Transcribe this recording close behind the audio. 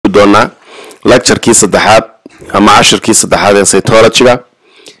doonaa lecture-kii saddexaad ama cashirkii saddexaad ee cytology-ga.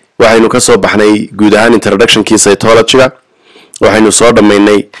 waxaynu ka soo baxnay guud ahaan introduction-kii cytology-ga. waxaynu soo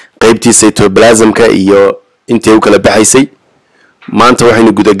dhammaynay qaybtii cytoplasm-ka iyo intay u kala baxaysay. maanta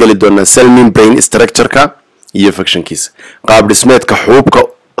waxaynu gudageli doonaa cell membrane structure-ka iyo function-kiisa, qaab dhismeedka xuubka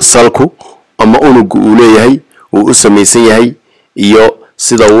salku ama unugu uu leeyahay uu u samaysan yahay iyo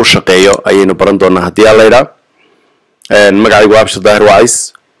sida uu shaqeeyo ayaynu baran doonaa haddii aan la idhaa. magacaygu abshir daahir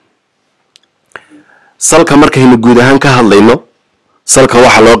wacays. salka markaynu guud ahaan ka hadlayno, salka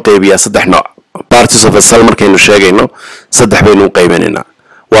waxaa loo qeybiyaa saddex nooc. parts of a cell markaynu sheegayno saddex baynu u qaybinaynaa.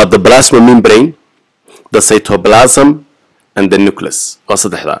 waa the plasma membrane, the cytoplasm and the nucleus. waa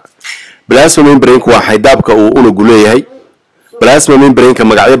saddexdaa. plasma membrane-ku waa xaydaabka uu unugu leeyahay. plasma membrane-ka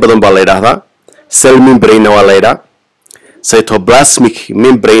magacyo badan baa la yidhaahdaa. cell membrane-na waa la yidhaa, cytoplasmic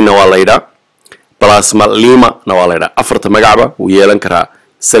membrane-na waa la yidhaa, plasmalema-na waa la yidhaa. afarta magacba wuu yeelan karaa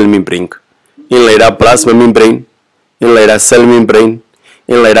cell membrane-ka. in la yidhaa plasma membrane, in la yidhaa cell membrane,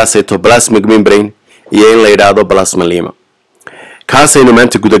 in la yidhaa cytoplasmic membrane iyo in la yidhaahdo plasmalema. kaasaynu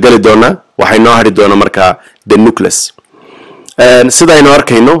maanta gudagali doonaa. waxay noo hari doonaa markaa the nucleus. sidaynu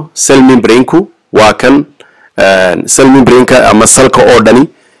arkayno cell membrane-ku waa kan. cell membrane-ka ama salka oo dhani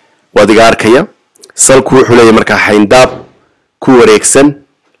waad iga arkaya. salku wuxuu leeyahay markaa xayndaab ku wareegsan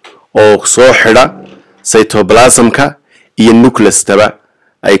oo soo xidha cytoplasm-ka iyo nucleus-taba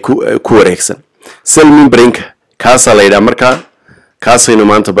ay ku wareegsan. cell membrane-ka kaasaa la yidhaha markaa. kaasaynu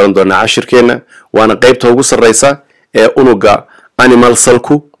maanta baran doonaa cashirkeenna. waana qaybta ugu sarreysa ee unuga animal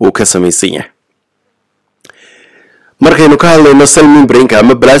salku uu ka samaysan yahay. markaynu ka hadlayno cell membrane-ka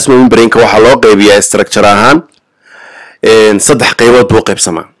ama plasma membrane-ka waxaa loo qaybiyaa structure ahaan saddex qaybood buu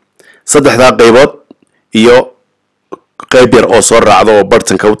qaybsamaa. saddexdaa qaybood iyo qayb yar oo soo raacda oo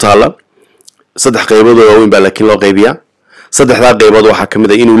bartanka u taala. saddex qaybood oo waaweyn baa laakiin loo qaybiyaa. saddexdaa qaybood waxaa ka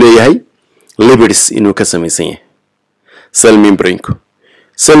mid ah inuu leeyahay lipids inuu ka samaysan yahay cell membrane-ku.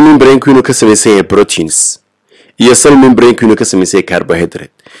 cell membrane-ku inuu ka samaysan yahay proteins iyo cell membrane-ku inuu ka samaysan yahay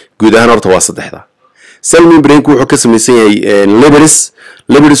carbohydrate. guud ahaan horta waa saddexdaa. cell membrane-ku wuxuu ka samaysan yahay lipids.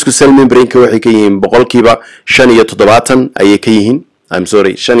 lipidsku cell membrane-ka waxay ka yihiin boqolkiiba 75 ayay ka yihiin.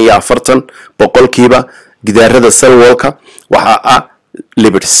 45 boqolkiiba gidaarada cell wall-ka waxaa ah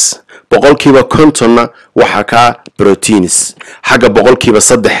lipids. boqolkiiba 50na waxaa ka proteins. xagga boqolkiiba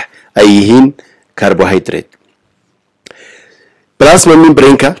 3 ay yihiin carbohydrate. plasma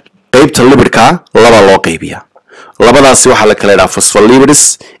membrane-ka qaybta lipidka laba loo qaybiyaa. labadaasi waxaa la kala yidhaha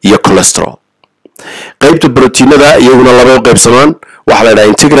phospholipids iyo cholesterol. qaybta proteinada iyaguna laba u qaybsamaan. waxaa la yidhaha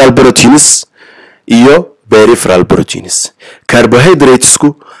integral proteins iyo peripheral proteins.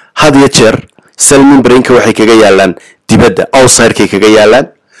 carbohydratesku had iyo jeer cell membrane-ka waxay kaga yaalaan dibadda, outside-kay kaga yaalaan.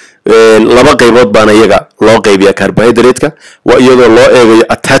 laba qaybood baana iyaga loo qaybiyaa carbohydrate-ka, waa iyadoo loo eegayo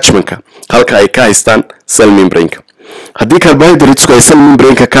attachment-ka halka ay ka haystaan cell membrane-ka. haddii carbohydratesku ay cell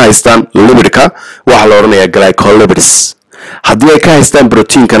membrane-ka ka haystaan lipid-ka waxaa la odhanayaa glycolipids. haddii ay ka haystaan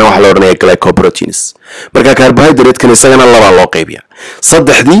protein-kana waxaa la odhanayaa glycoproteins. marka carbohydrate-kan isagana labaa loo qaybiyaa.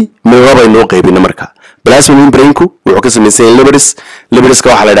 saddexdii mid labaynoo qaybina marka. plasma membrane-ku wuxuu ka samaysan yahay lipids. lipidska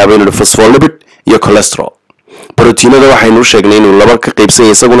waxaa la yidhaha phospholipid iyo cholesterol. proteinada waxaynu sheegnay inuu laba ka qaybsan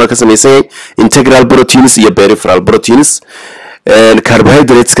yahay, isaguna ka samaysan yahay integral proteins iyo peripheral proteins.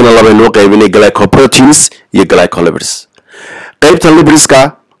 carbohydrateskana labaynoo qaybinay glycoproteins iyo glycolipids. qaybta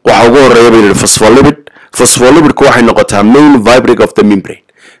lipidska waxaa ugu horeeya baynu phospholipid. phospholipidku waxay noqotaa main fabric of the membrane.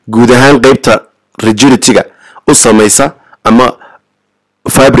 guud ahaan qaybta rigidity-ga u samaysa ama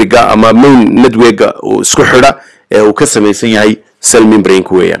fabriga ama main network-ga uu isku xidha ee uu ka samaysan yahay cell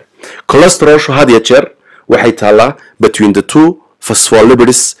membrane-ku weeyaan. cholesterolshu had iyo jeer waxay taalaa between the two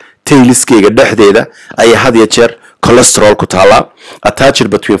phospholipids. tailiskeyga dhexdeeda ayaa had iyo jeer cholesterol ku taalaa, attached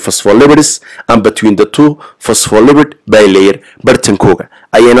between phospholipids and between the two phospholipid bilayer. bartankooga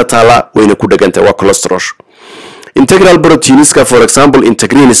ayayna taalaa, wayna ku dhagantahay. waa cholesterolshu. integral proteinska for example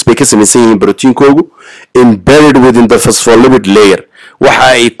integrins bay ka samaysan yihiin proteinkoogu. embedded within the phospholipid layer waxa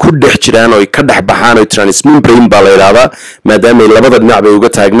ay ku dhex jiraan oo ay ka dhex baxaan oo transmembrane baa la yidhaahdaa, maadaama ay labada dhinac bay uga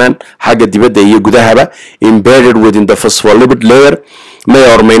taagmaan xagga dibadda iyo gudahaba. embedded within the phospholipid layer may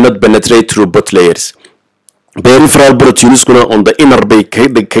or may not penetrate through both layers. peripheral proteinskuna on the inner bay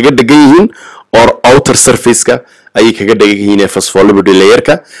kaga dhegan yihiin or outer surface-ka ayay kaga dhegan yihiin ee phospholipid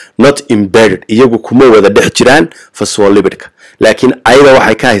layer-ka. not embedded, iyagu kuma wada dhex jiraan phospholipid-ka, laakiin ayada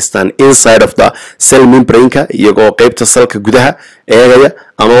waxay ka haystaan inside of the cell membrane-ka iyagoo qaybta salka gudaha eegaya,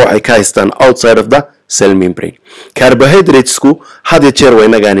 ama waxay ka haystaan outside of the cell membrane. Carbohydratesku had iyo jeer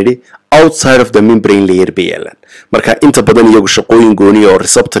waynagaan idhi outside of the membrane layer bay yaalaan, marka inta badan iyagu shaqooyin gooniya oo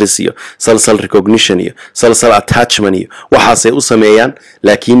receptors iyo cell recognition iyo cell attachment iyo waxaasay u sameeyaan,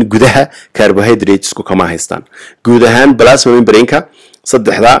 laakiin gudaha carbohydratesku kama haystaan. guud ahaan plasma membrane-ka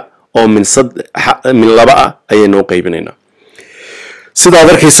saddexda oo min laba ah ayaynu u qaybinaynaa. sidaad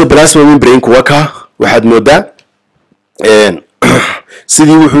arkayso plasma membrane-ku waa ka waxaad moodaa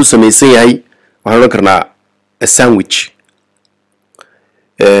sidii wuxuu samaysan yahay, waxaan odhan karnaa sandwich,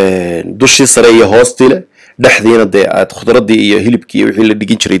 dushii sare iyo hoostii leh, dhexdiina dee aad khudradii iyo hilibkii iyo wixii la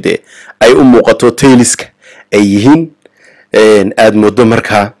dhigin jiray dee ay u muuqato tailiska ay yihiin, aad moodo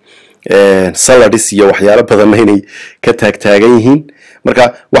markaa salads iyo waxyaalo badanna inay ka taagtaagan yihiin. marka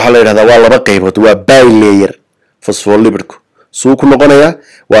waxaa la yidhahdaa waa laba qaybood, waa bilayer phospholipidku suu ku noqonayaa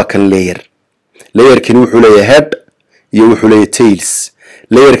waa kan layerkani wuxuu leeyahay head iyo wuxuu leeyahay tails,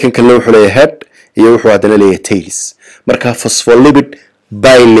 layerkan kalena wuxuu leeyahay head iyo wuxuu haddana leeyahay tails. marka phospholipid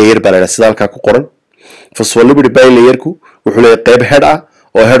bilayer baa la yidhaha sida halkaa ku qoran. phospholipid bilayerku wuxuu leeyahay qayb head ah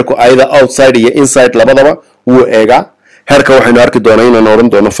oo headku either outside iyo inside labadaba wuu eegaa. headka waxaynu arki doonaa inaan oran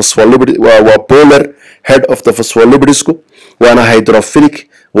doono phospholipid waa polar head of the phospholipidsku, waana hydrophilic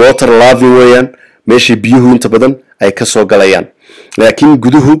water loving weeyaan, meeshii biyuhu inta badan ay ka soo galayaan. laakiin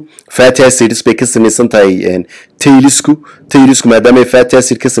guduhu fatty acids bay ka samaysan tahay tailisku maadaama fatty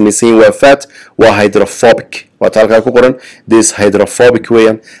acid ka samaysan yihiin waa fat, waa hydrophobic, waa halkaa ku qoran this hydrophobic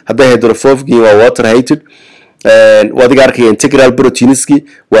weeyaan. hadday hydrophobic yihiin waa water hated. waad iga arkaya integral proteinski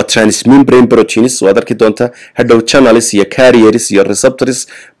waa transmembrane proteins, waad arki doontaa hadhow channels iyo carriers iyo receptors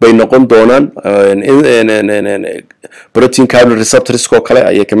bay noqon doonaan, protein carbon receptors oo kale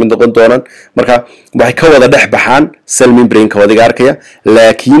ayay kamid noqon doonaan. marka waxay ka wada dhex baxaan cell membrane-ka, waad iga arkaya.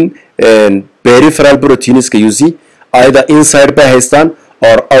 laakiin peripheral proteinska you see either inside bay haystaan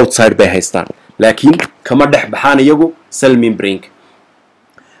or outside bay haystaan, laakiin kama dhex baxaan iyagu cell membrane-ka.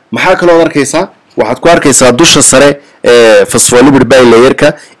 maxaa kaloo arkaysaa, waxaad ku arkaysaa dusha sare ee phospholipid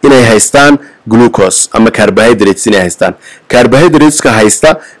bilayerka inay haystaan glucose ama carbohydrates inay haystaan. carbohydrateska haysta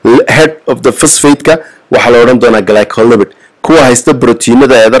head of the phosphate-ka waxaa la odhan doonaa glycolipid, kuwa haysta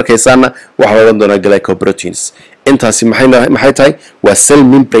proteinada aad arkaysaana waxaa la odhan doonaa glycoproteins. intaasi maxay tahay waa cell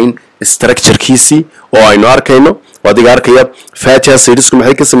membrane structurekiisii oo aynu arkayno. waad iga arkaya fatty acidsku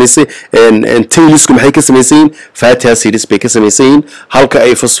maxay ka samaysay tailisku maxay ka samaysan yihiin fatty acids bay ka samaysan yihiin, halka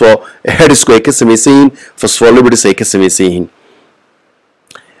ay headsku ay ka samaysan yihiin phospholipids ay ka samaysan yihiin.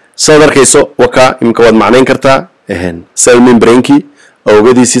 saad arkayso waka imika waad macnayn kartaa cell membrane-kii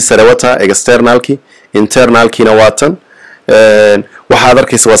oogadiisii sare wata externalkii, internalkiina waatan. waxaad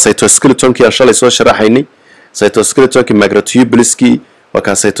arkaysa waa cytoskeleton-kii aan shalay soo sharaxaynay, cytoskeleton-kii microtubuleski waa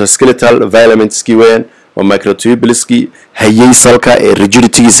kaa cytoskeletal filamentskii weeyaan, waa microtubuleski hayay salka ee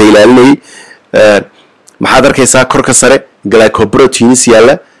rigiditygiisa ilaalinayay. maxaad arkaysaa korka sare glycoproteins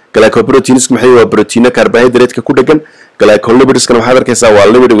yaalla. glycoproteinsku maxay waa proteino carbohydrate-ka ku dhegan. glycolipidskana waxaad arkaysaa waa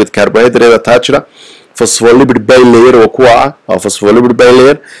lipid with carbohydrate attached. phospholipid bilayer waa kuwa ah, waa phospholipid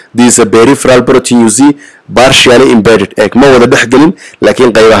bilayer. this is a peripheral protein you see partially embedded, ma wada dhex gelin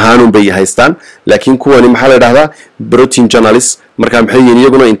laakiin qayb ahaan bay haystaan. laakiin kuwani maxaa la yidhahdaa protein channels, marka maxay yihiin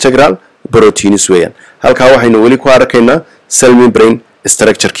iyaguna integral proteins weeyaan. halkaa waxaynu weli ku arkaynaa cell membrane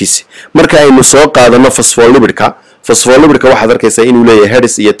structurekiisi. marka aynu soo qaadano phospholipidka waxaad arkaysaa inuu leeyahay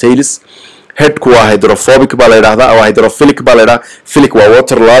heads iyo tails. headku waa hydrophobic baa la yidhahdaa, waa hydrophilic baa la yidhahdaa. philic waa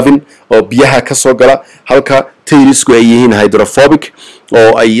water loving oo biyaha ka soo gala, halka tailisku ay yihiin hydrophobic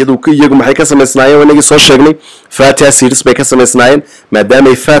oo ay iyagu maxay ka samaysnaayeen inagii soo sheegnay fatty acids bay ka samaysnaayeen.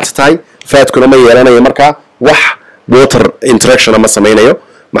 maadaamay fat tahay, fatkuna ma yeelanayo markaa wax water interaction ma samaynayo.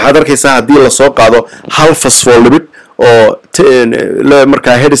 maxaad arkaysaa haddii lasoo qaado hal phospholipid oo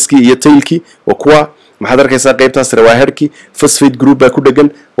markaa headskii iyo tailkii waa kuwa, maxaad arkaysaa qaybtaas sare waa headkii, phosphate group baa ku dhegan,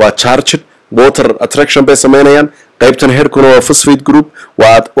 waa charged, water attraction bay samaynayaan. qaybtan headkuna waa phosphate group,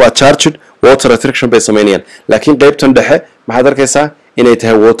 waa charged, water attraction bay samaynayaan. laakiin qaybtan dhexe maxaad arkaysaa inay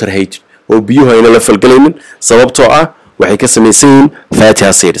tahay water hated oo biyuhu ayna la falgalaynin, sababtoo ah waxay ka samaysan yihiin fatty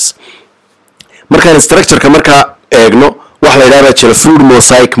acids. markaan structure-ka markaa eegno waxa la yidhahdaa jira fluid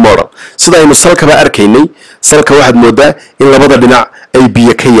mosaic model. sida aynu salkaba arkaynay, salka waxaad moodaa in labada dhinac ay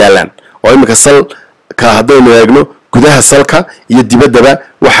biyo ka yaalaan, oo imika salka haddaynu eegno gudaha salka iyo dibaddaba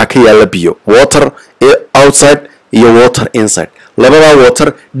waxaa ka yaala biyo, water outside iyo water inside. labadaa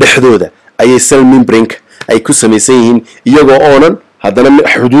water dhexdooda ayay cell membrane-ka ay ku samaysan yihiin, iyagoo oonan haddana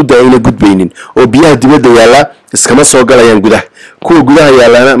xuduudda ayna gudbaynin, oo biyaha dibadda yaallaa iskama soo galayaan gudaha, kuwa gudaha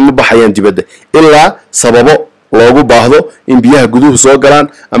yaalaana ma baxayaan dibadda ilaa sababo loogu baahdo in biyaha guduhu soo galaan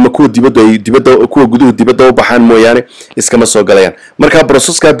ama kuwa guduhu dibadda u baxaan mooyaane iskama soo galayaan. marka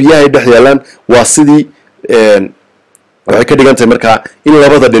processka biyaha ay dhex yaalaan waa sidii waxay ka dhigan tahay markaa in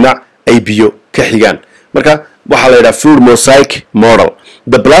labada dhinac ay biyo ka xigaan. marka waxaa la yidhaha fluid mosaic model.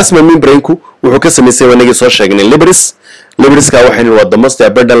 the plasma membrane-ku wuxuu ka samaysay wanagii soo sheegnay lipids. lipidska waxaynu waa the most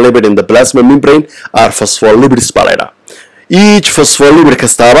abundant lipid in the plasma membrane are phospholipids baa la yidhaha. each phospholipid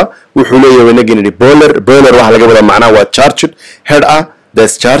kastaaba wuxuu leeyahay wanagii polar waxa laga wada macnaa waa charged head ah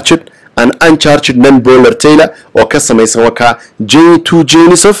that's charged and uncharged non-polar tail oo ka samaysan wakaa two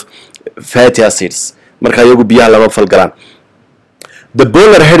chains of fatty acids. marka iyagu biyaha lama falgalaan. the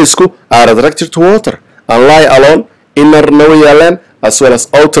polar headsku are attracted to water and lie alone innerna way yaalaan as well as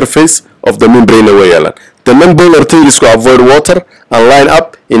outer face of the membrane way yaalaan. the non-polar tailsku avoid water and line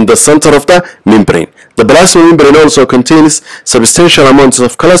up in the center of the membrane. the plasma membrane also contains substantial amounts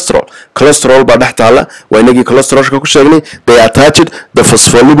of cholesterol. cholesterol baa dhex taala waa inagii cholesterolka ku sheegnay. they attached the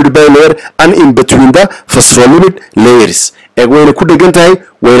phospholipid bilayer and in between the phospholipid layers. wayna ku dhegan tahay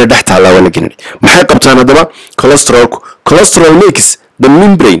wayna dhex taallaa wanagii. maxay qabtaan haddaba cholesterolku? cholesterol makes the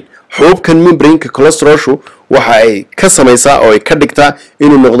membrane. xuubkan membrane-ka cholesterolshu waxa ay ka samaysaa oo ay ka dhigtaa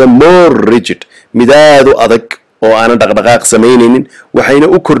inuu noqdo more rigid, mid aad u adag oo aanan dhaqdhaqaaq samaynaynin. waxayna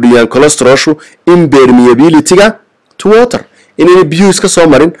u kordhiyaan cholesterolshu impermeability-ga to water, inayna biyuhu iska soo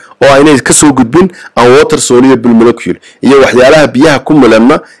marin oo aynay ka soo gudbin and water soluble molecule iyo waxyaalaha biyaha ku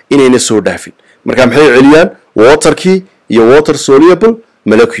milanma inayna soo dhaafin. marka maxay celiyaan waterkii iyo water soluble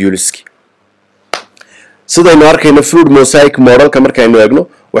moleculeski. sidaynu arkayna fluid mosaic modelka markaynu eegno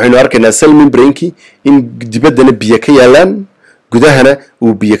waxaynu arkaynaa cell membrane-kii in dibaddana biyo ka yaalaan gudahana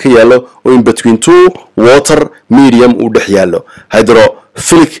uu biyo ka yaalo oo in between two water medium uu dhex yaalo.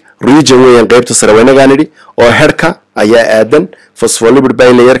 hydrophilic region weeyaan qaybta sare waynagaan idhi oo headhka ayaa aadan phospholipid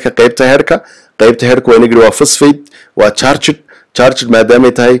bilayerka qaybta headhka waynagii waa phosphate waa charged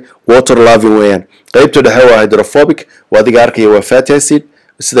maadaamay tahay water loving weeyaan. qaybta dhexe waa hydrophobic waa adiga arkaya waa fatty acid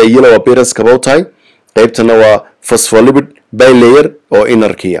sida yellow appearance kaba u tahay. qaybtana waa phospholipid bilayer oo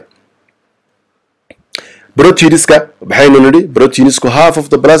innerkiya. proteinska waxaynu nidhi proteinsku half of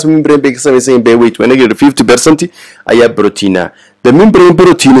the plasma membrane bay ka samaysan yihiin by weight wanagii 50% ayaa proteina. the membrane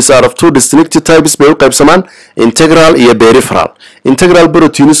proteins are of two distinct types bay u qaybsamaan integral iyo peripheral. integral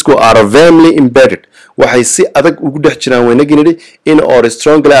proteinsku are firmly embedded waxay si adag ugu dhex jiraan wanagii nidhi in or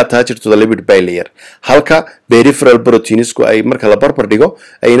strongly attached to the lipid bilayer. halka peripheral proteinsku ay marka la barbar dhigo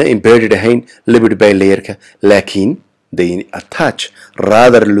ayna embedded ahayn lipid bilayerka laakiin they attach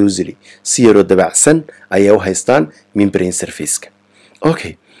rather loosely si yaro dabacsan ayay u haystaan membrane surface-ka.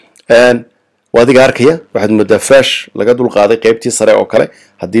 okay waadiga arkaya waxaad moodaa fresh laga dul qaaday qaybtii sare oo kale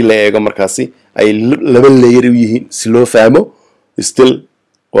haddii la eego markaasi ay laba layer u yihiin si loo fahmo. still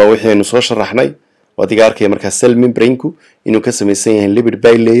waa wixii aynu soo sharaxnay. waadiga arkaya markaa cell membrane-ku inuu ka samaysan yahay lipid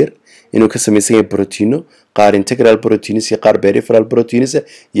bilayer, inuu ka samaysan yahay proteino qaar integral proteins iyo qaar peripheral proteins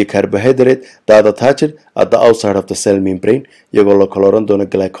iyo carbohydrate that attached at the outside of the cell membrane iyagoo loo kala oran doono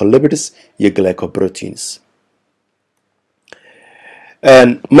glycolipids iyo glycoproteins.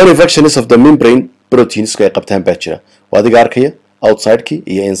 many functions of the membrane proteins ay qabtaan baa jira. waadiga arkaya outside-ki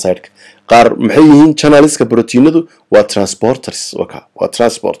iyo inside-ka. qaar maxay yihiin channelska proteinadu waa transporters waa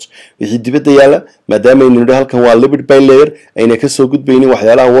transport wixii dibadda yaala maadaama aynu nidhi halkan waa lipid bilayer ayna ka soo gudbaynin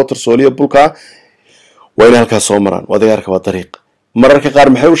waxyaalaha water soluble-ka waa inay halkaas soo maraan. waadiga arka waa dariiq. mararka qaar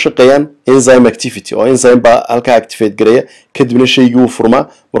maxay u shaqeeyaan enzyme activity oo enzyme baa halkaa activate gareeya kadibna shaygii wuu furmaa.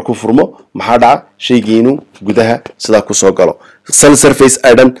 markuu furmo maxaa dhaca shaygii inuu gudaha sidaa kusoo galo. cell surface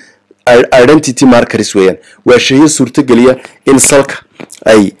identity markers weeyaan waa shayyo suurtogeliya in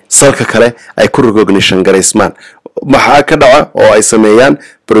salka kale ay ku recognition garaysmaan. maxaa ka dhaca oo ay sameeyaan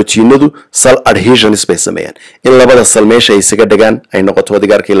proteinadu cell adhesions bay sameeyaan in labada cell meesha ay isaga dhagaan ay noqoto.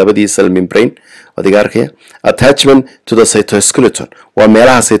 wadiga arkaya labadii cell membrane wadiga arkaya attachment to the cytoskeleton waa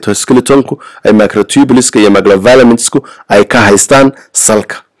meelaha cytoskeletonku ay microtubuleska iyo microfilamentska ay ka haystaan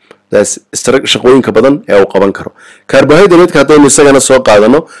salka. shaqooyinka badan ee uu qaban karo. carbohydrate haddaynu isagana soo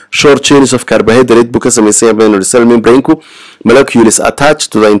qaadano short chains of carbohydrate buu ka samaysan yahay cell membrane-ku molecules attached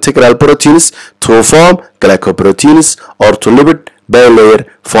to the integral proteins to form glycoproteins or to lipid bilayer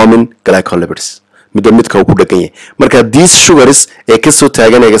forming glycolipids. midka uu ku dhagan yahay. marka these sugars ee ka soo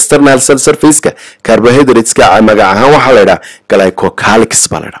taagan external cell surface-ka carbohydrates-ka magac ahaan waxaa la yidhaha glycocalyx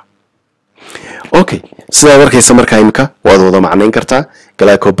baa la yidhaha. okay sidaad arkaysa markaa imika waad wada macnayn kartaa.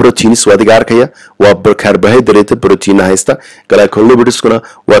 glycoproteins waadiga arkaya waa carbohydrate protein haysta. glycolipidskuna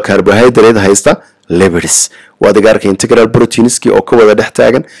waa carbohydrate haysta lipids waad gaarka integral proteinski oo ka wada dhex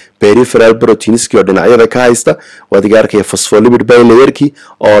taagan peripheral proteinski oo dhinacyada ka haysta waad gaarka phospholipid bilayerki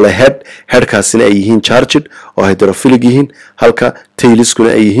oo la headkaasina ay yihiin charged oo hydrophilic yihiin halka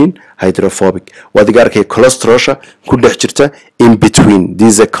tailskuna ay yihiin hydrophobic waad gaarka cholesterol ku dhex jirta in between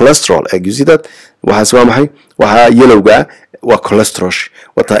these cholesterol you see that waxaas waa maxay waxa yelowga waa cholesterol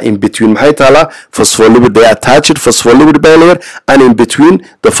wata in between maxay taala phospholipid they attached phospholipid bilayer and in between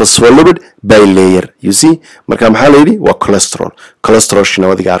the phospholipid bilayer you see marka maxaa la yiri waa cholesterol shina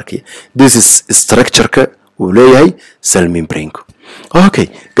wada gaarkii this is structure-ka uu leeyahay cell membrane okay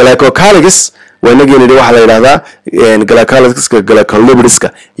glycocalyx wanageenidi waxa la yiraahdaa glycocalyx glycolipidska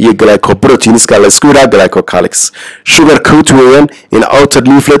iyo glycoproteinska la isku yiraahdo glycocalyx sugar coat weeyaan in outer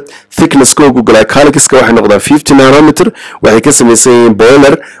leaflet thickness koogu glycocalyxka waxa noqdaa 50 nanometer waxay ka samaysan yihiin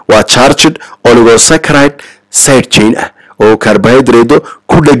polymer waa charged oligosaccharide side chain ah oo carbohydrate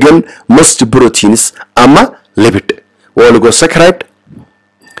ku dhagan most proteins ama lipid oligosaccharide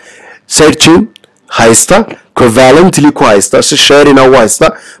side chain haysta covalently ku haysta si sharina u haysta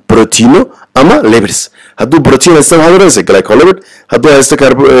proteino ama lipids hadduu protein haysta maxaa doonaysa glycolipid hadduu haysta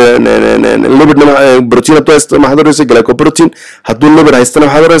lipid protein hadduu haysta maxaa doonaysa glycoprotein hadduu lipid haysta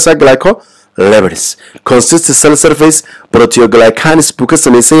maxaa doonaysa glycolipids consist cell surface proteoglycans buu ka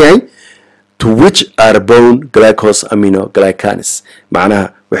samaysan yahay to which are bound glycose aminoglycans macnaha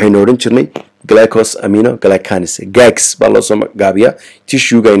waxaynu odhan jirnay glycose aminoglycans gags baa loo soo gaabiyaa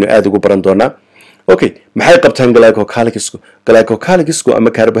tissue-ga aynu aad ugu baran doonaa okay maxay qabtaan glycocalyxku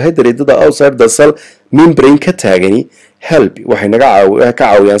ama carbohydrate outside the cell membrane ka taagani help waxay naga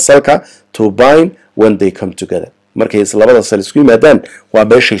caawiyaan cellka to bind when they come together markay labada cell isku yimaadaan waa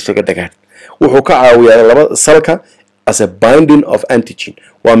meesha isaga dhagaan wuxuu ka caawiyaa labada cellka as a binding of antigen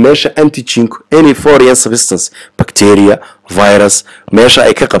waa meesha antigen any foreign substance bacteria virus meesha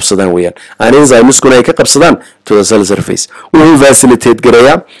ay ka qabsadaan weeyaan enzymes-kuna ay ka qabsadaan to the cell surface wuxuu facilitate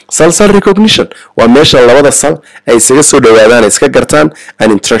gareeyaa cell recognition waa meesha labada cell ay isaga soo dhawaadaan iska gartaan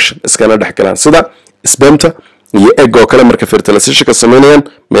an interaction iskana dhaxgalaan sida spermta iyo egg oo kale marka fertilization ka sameeyaan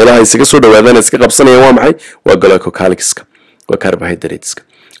meelaha ay isaga soo dhawaadaan iska qabsanayaan waa maxay waa glycocalyxka waa carbohydrateska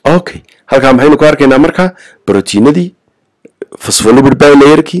okay halka maxaynu ku arkaynaa marka proteinadii phospholipid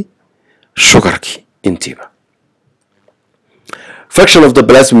bilayerki sugarki intiba function of the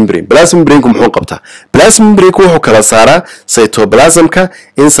plasma membrane muxuu qabtaa plasma membrane wuxuu kala saaraa cytoplasmka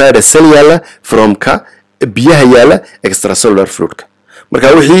inside a cell yaala from ka biyaha yaala extracellular fluidka marka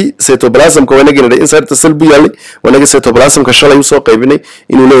wixii cytoplasmka wanaagina inside the cell bu yaalay wanaagina cytoplasmka shalay u soo qaybinay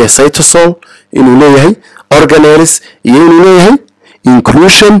inuu leeyahay cytosol inuu leeyahay organelles iyo inuu leeyahay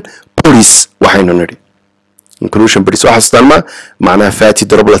inclusion bodies waxaynu nidhi inclusion bodies waxa istaan macnaha fatty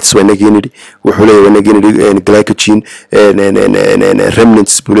droplets wanaagini wuxuu leeyahay wanaagini glycogen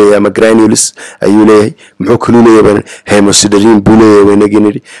remnants buu leeyahay ama granules ayuu leeyahay muxuu kale leeyahay hemosiderin buu leeyahay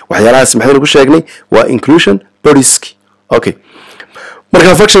wanaagini waxyaalahaas maxaynu ku sheegnay waa inclusion bodies okay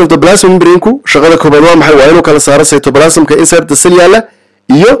marka function of the plasma membrane ku shaqada koobaad waa maxay waa inuu kala saaro cytoplasmka inside the cell yaala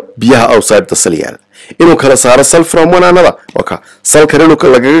iyo biyaha outside the cell yaala inuu kala saaro cell from one another okay cell kale inuu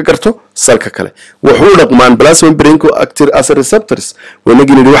lagaga garto cellka kale wuxuu dhaqmaan plasma membrane ku active as receptors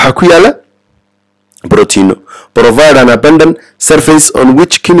wanagini waxa ku yaala protein provide an abundant surface on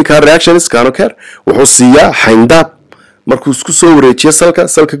which chemical reactions can occur wuxuu siiyaa xayndaab markuu isku soo wareejiyo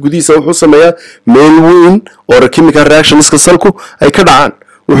cellka gudihiisa wuxuu sameeyaa meel weyn oo chemical reactionska cellku ay ka dhacaan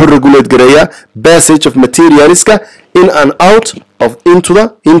wuxuu regulate gareeyaa passage of materialska in and out of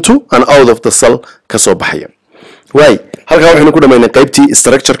into and out of the cell ka soo baxaya way halka waxaynu ku dhameynay qaybtii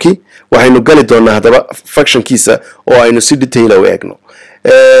structure-kii waxaynu gali doonaa hadaba functionkiisa oo aynu si detail u eegno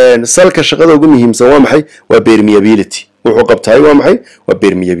cellka shaqada ugu muhiimsan waa maxay waa permeability wuxuu qabtaa waa maxay waa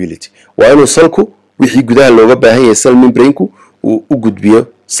permeability waa inuu cellku wixii gudaha looga baahan yahay cell membrane-ku uu u gudbiyo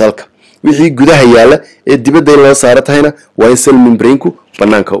cellka wixii gudaha yaala ee dibadda loo saaro tahayna waa in cell membrane-ku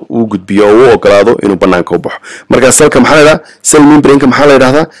banaanka uu gudbiyo oo uu ogolaado inuu banaanka u baxo marka cellka maxaa la yiraahdaa cell membrane-ka maxaa la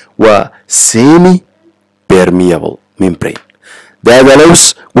yiraahdaa waa semi permeable membrane that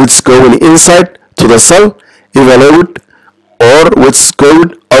allows what's going inside to the cell evaluate or what's going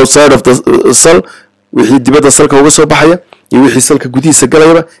outside of the cell wixii dibadda cellka uga soo baxaya iyo wixii cellka gudihiisa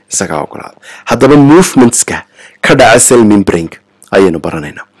galayba isaga ogolaado haddaba movementska ka dhaca cell membrane ayaynu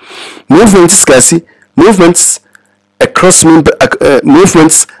baranaynaa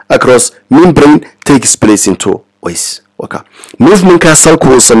movements across membrane takes place in two ways waka movementka cellku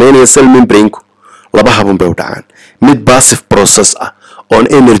uu sameeyo cell membrane laba habun bay u dhacaan mid passive process ah on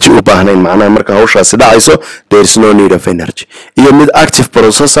energy u baahnayn macnaha marka hawshaasi dhacayso there is no need of energy iyo mid active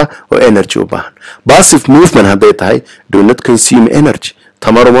process ah oo energy u baahan passive movement haday tahay do not consume energy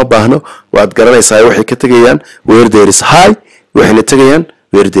tamar uma baahno waad garanaysaa waxay ka tegayaan where there is high waxayna tegayaan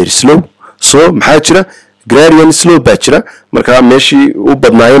where there is low so maxaa jira gradient slope baa jira marka meeshii u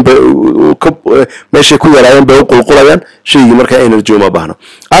badnaayeen meeshii ku yaraayeen bay u qulqulayaan shaygii marka energy uma baahno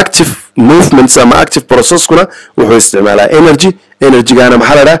active movements ama active processkuna wuxuu isticmaalaa energy-gaana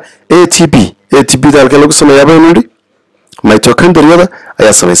maxaa la dhahaa ATP dalka lagu sameeyaa baynu yidhi mitochondriada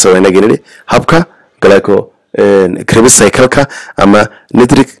ayaa samaysa waynaga nidhi habka Krebs cycle-ka ama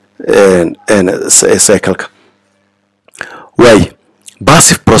nitric cycle-ka waay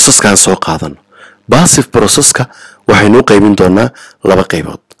passive process-kaan soo qaadano passive process-ka waxaynu u qaybin doonaa laba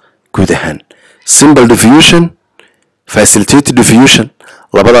qaybood guud ahaan simple diffusion facilitated diffusion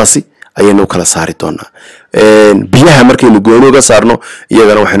labadaasi ayaynu kala saari doonaa biyaha markaynu gooni uga saarno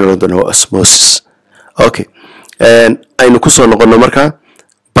iyagana waxaynu oran doonaa osmosis okay aynu ku soo noqono markaa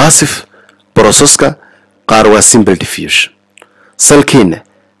passive process-ka qaar waa simple diffusion salkeena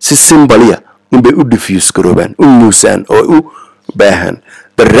si simple unbay u diffuse garoobaan u muusaan oo u baahan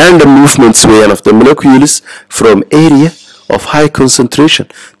the random movements of the molecules from area of high concentration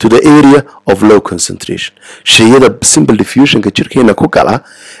to the area of low concentration shayada simple diffusion ka jirkeena ku gala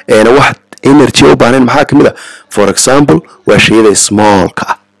wax energy u baahan maxaa kamid ah for example waa shayada small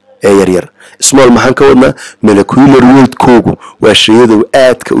ka yar yar small maxaan ka wadnaa molecular weight koogu waa shayada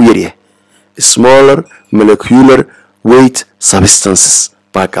aadka u yar yahay smaller molecular weight substances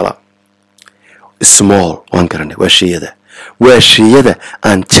baa kala small waan garanay waa shayada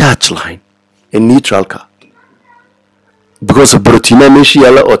aan charge lahayn neutral ka because of protein meeshii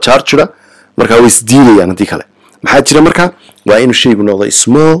yaala oo charge jira marka way isdiidayaan hadii kale maxaa jira marka waa inuu shaygu noqdo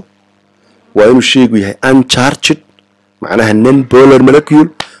small waa inuu shaygu yahay uncharged macnaha non polar molecule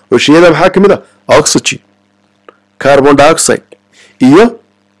oo shayada maxaa kamid ah oxygen carbon dioxide iyo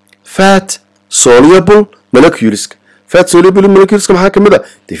fat soluble molecules fat soluble molecules maxaa kamid ah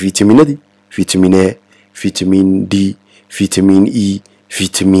vitaminadi vitamin A vitamin D vitamin E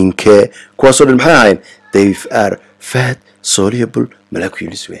vitamin K kuwaasoo dhan maxay ahayn they are fat soluble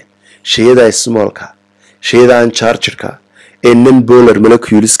molecules weyn shayada small-ka shayada uncharged-ka non polar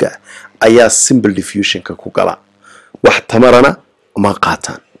molecules-ka ayaa simple diffusion-ka ku gala wax tamarana ma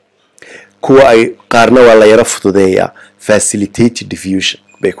qaataan kuwa ay qaarna waa la yara fududeeyaa facilitated diffusion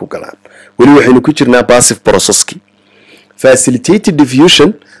bay ku galaan weli waxaynu ku jirnaa passive process-ki facilitated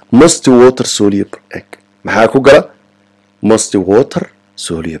diffusion most water soluble maxaa ku gala most water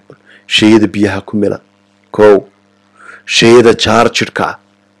soluble shayada biyaha ku milan shayada charged-ka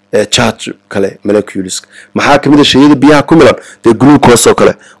charge kale molecules maxaa kamid ah shayada biyaha ku milan de glucose oo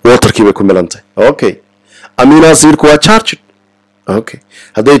kale waterkii bay ku milantay okay amino acid-ku waa charged okay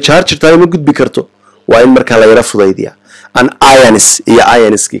haday charged tahay ma gudbi karto waa in marka la yara fudaydiyaa an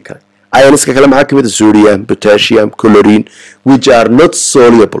ions-kii kale ions-ka kale maxaa kamid ah sodium potassium chlorine which are not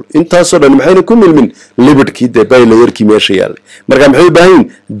soluble intaasoo dhan maxayna ku milmin lipid-kii de bilayer-kii meesha yaalay marka maxay u baahan yihiin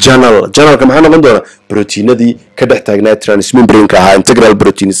journalka maxaa noqon doona proteinadii ka dhex taagnaa transmembrane-ka ahaa integral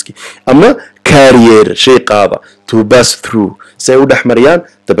proteinski ama carrier shay qaada to pass through say u dhex mariyaan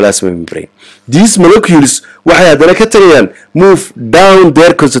the plasma membrane these molecules waxay haddana ka tagayaan move down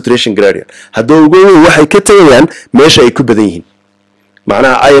their concentration gradient haddoo ugu weyn waxay ka tagayaan meesha ay ku badan yihiin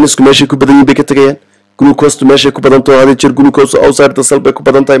macnaha ionsku meeshay ku badan yihiin bay ka tagayaan glucose meeshay ku badan tahay hadii jir glucose outside the cell bay ku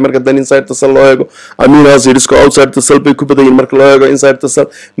badan tahay marka dan inside the cell loo eego amino acids-ku outside the cell bay ku badan yihiin marka loo eego inside the cell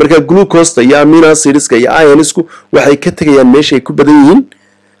marka glucose iyo amino acids-ka iyo ionsku waxay ka tagayaan meeshay ku badan yihiin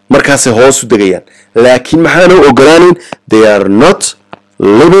markaas hoos u degayaan laakiin maxaan u ogolaanin they are not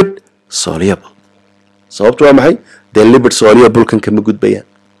lipid soluble sababtu waa maxay de lipid soluble kan kama gudbayaan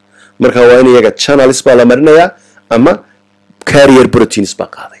marka waa in iyaga channels baa la marinayaa ama carrier proteins baa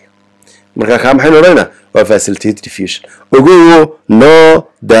qaadaya marka ka maxay noqonayna waa facilitated diffusion ogowo no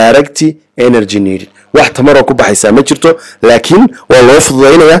direct energy needed wax tamaro ku baxaysa ma jirto laakiin waa loo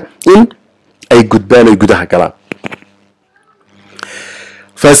fududeynayaa in ay gudbaan ay gudaha galaan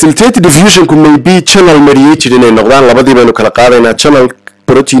facilitated diffusion may be channel mediated inay noqdaan labadii baynu kala qaadaynaa channel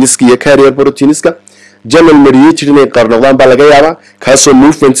proteinska iyo carrier proteinska channel mediated inay qaar noqdaan baa laga yaabaa kaasoo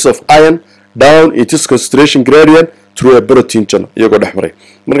movements of ion down its concentration gradient through a protein channel iyagoo dhex maray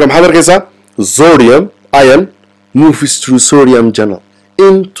marka maxaad arkaysaa sodium ion moves through sodium channel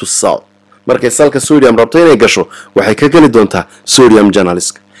into cell markay salka sodium rabto inay gasho waxay ka geli doontaa sodium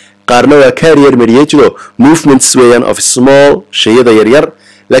channelska qaarna waa carrier mediated oo movements weeyaan of small shayada yaryar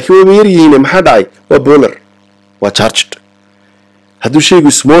laakiin way yar yihiin maxaa dhacay waa polar waa charged hadduu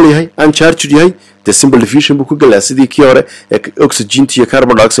shaygu small yahay uncharged yahay the simple diffusion buu ku galaa sidii kii hore oxygen iyo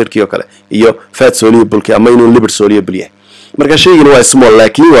carbon dioxide kii kale iyo fat soluble ama inuu lipid soluble yahay marka shayguna waa small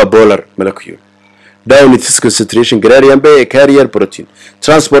laakiin waa polar molecule down its concentration gradient by a carrier protein.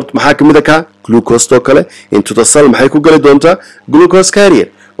 Transport maxaa ka mid ah ka glucose oo kale into the cell maxay ku gali doontaa glucose carrier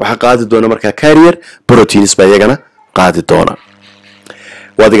waxa qaadi doona marka carrier proteins ba iyagana qaadi doona.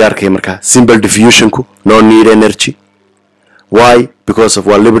 Wadiga arkay marka simple diffusion ku no need energy. Why? Because of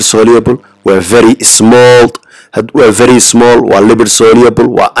one lipid soluble, we're very small, we're lipid soluble,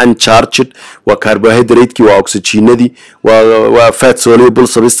 we're uncharged, we're carbohydrate ki, we're oxygen di, we're fat soluble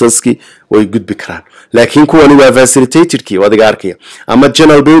substance ki, way good bikran. Lakin kuwani waa facilitated ki wadiga arkaya. Ama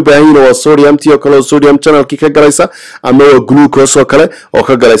channel bay u baahan yihiin waa sodium ti oo kale sodium channel ki ka galaysa ama waa glucose oo kale oo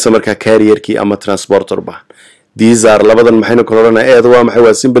ka galaysa marka carrier ki ama transporter baahan. These are labadan maxayna kala oranaa eeda waa maxay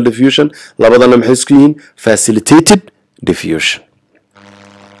waa simple diffusion labadan maxay isku yihiin facilitated diffusion.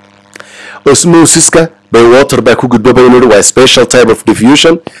 Osmosis ka by water ba ku gudbo bay inuu waa special type of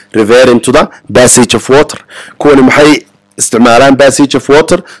diffusion referring to the passage of water. Kuwani maxay isticmaalaan passage of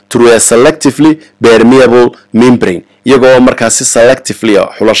water through a selectively permeable membrane iyagoo markaasi selectively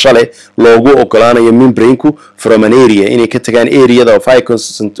xulasho leh loogu ogolaanayo membrane ku from an area inay ka tagaan area of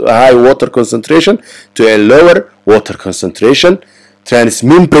high water concentration to a lower water concentration.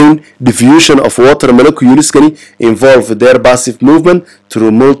 Transmembrane diffusion of water molecules can involve their passive movement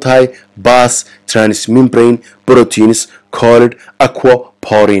through multi-pass transmembrane proteins called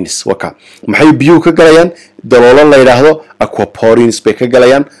aquaporins. Waka maxay biyo ka galayaan daloolo la yiraahdo aquaporins bay ka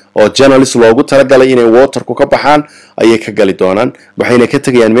galayaan oo journalist loogu talagalay inay water ku ka baxaan ayay ka gali doonaan waxayna ka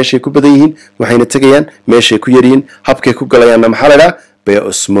tagayaan meeshay ku badan yihiin waxayna tagayaan meeshay ku yar yihiin habkay ku galayaan maxaa la yiraahdaa by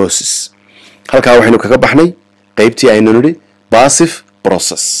osmosis. Halka waxaynu kaga baxnay qaybtii aynu nidhi passive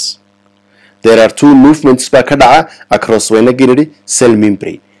process. There are two movements ba ka dhaca across waynaginidi cell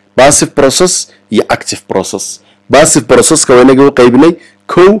membrane. Passive process iyo active process. Passive process ka waynaga u qaybinay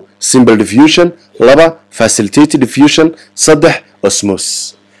ko simple diffusion, laba facilitated diffusion, saddex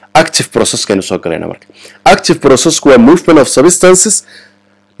osmosis. Active process kaynu soo galayna marka. Active process waa movement of substance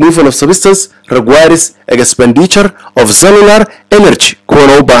requires expenditure of cellular energy.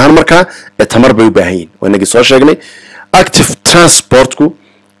 Kuwana u baahan marka tamar bay u baahan yihiin. Waynaga soo sheegnay active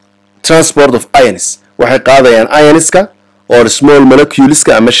transport of ions waxay qaadayaan ionska or small molecules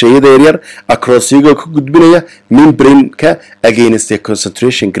ka ama shayada yaryar across iyagoo ka gudbinaya membrane ka against the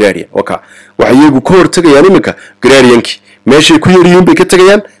concentration gradient. Okay waxay iyagu ka hortagayaan iminka gradient ki meeshay ku yar yihiin bay ka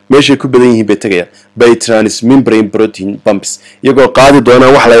tagayaan meeshay ku badan yihiin bay tagayaan by transmembrane protein pumps iyagoo qaadi doona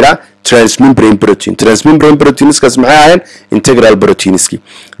wax la yiraahdo transmembrane proteins kas maxay ahayn integral proteins ki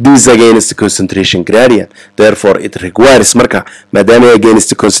these against the concentration gradient therefore it requires marka maadaama against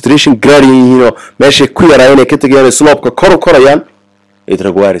the concentration gradient yihiin meeshay ku yarayeen ay ka tagayaan slope ka kor u korayaan it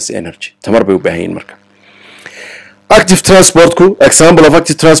requires energy tamar bay u baahan yihiin marka. Active transport ku example of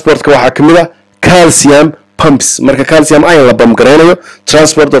active transport ka waxa kamid ah calcium pumps marka calcium ion la bam gareynayo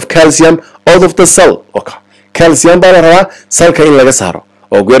transport of calcium out of the cell. Okay calcium baa la rabaa cellka in laga saaro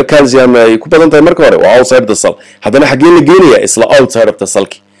oo geer calcium ay ku badan tahay marka hore waa outside the cell hadana xagee la geenaya isla outside of the cell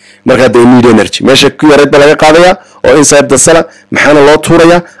ki marka they need energy meesha ku yareed laga qaadaya oo inside the cell maxana loo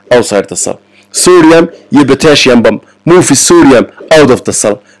tuuraya outside the cell. Sodium iyo potassium bomb move sodium out of the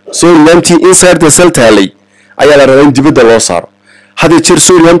cell. Sodium ti inside the cell taalay ayaa la rabaa in dibadda loo saaro hadii jir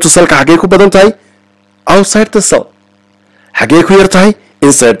sodium tu cellka xagee ku badan tahay outside the cell xagee ku yar tahay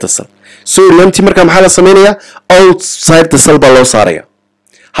inside the cell. Sodium ti marka maxaa la sameeyaa outside the cell baa loo saaraya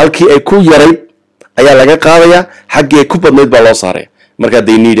halkii ay ku yaray ayaa laga qaadaya xagee ku badneed baa loo saaraya marka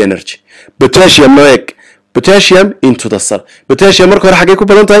they need energy. Potassium into the cell. Potassium marka hore xagee ku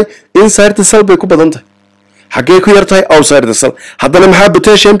badan tahay inside the cell bay ku badan tahay xagee ku yar tahay outside the cell hadana maxaa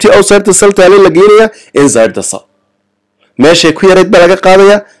potassium ti outside the cell taale la geenaya inside the cell meeshay ku yareed baa laga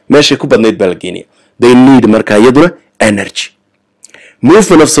qaadaya meeshay ku badneed baa la geenaya they need marka iyaduna energy.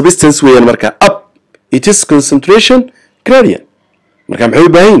 Movement of substance weeyaan marka up it is concentration gradient marka maxay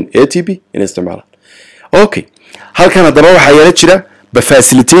u baahan ATP in isticmaalaan. Okay halkan hadaba waxa yara jira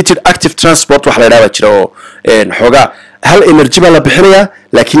facilitated active transport wax la yiraahdo jira oo xogaa hal energy baa la bixinaya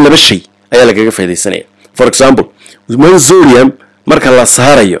laakiin laba shay ayaa laga faa'iideysanaya. For example when sodium marka la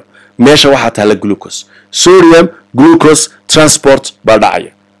saarayo meesha waxa taala glucose sodium glucose transport baa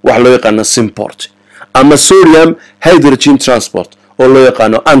dhacaya wax loo yaqaan symport ama sodium hydrogen transport oo loo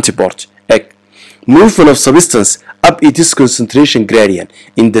yaqaan antiport. Movement of substance up its concentration gradient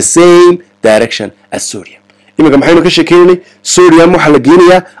in the same direction as sodium. Imika maxaynu ka sheekeynay sodium waxa la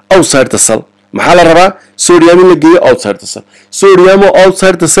geenayaa outside the cell maxaa la rabaa sodium in la geeyo outside the cell. Sodium oo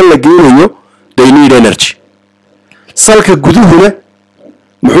outside the cell la geenayo they need energy. Cellka guduhuna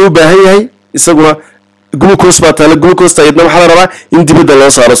muxuu u baahan yahay isaguna glucose baa taala glucose taayadna waxa la rabaa in dibadda loo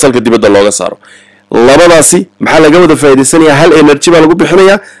saaro cellka dibadda looga saaro labadaasi maxaa laga wada faa'iideysanayaa hal energy baa lagu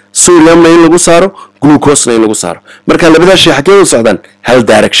bixinayaa sodiumna in lagu saaro glucosena in lagu saaro marka labada shay xagee u socdaan hal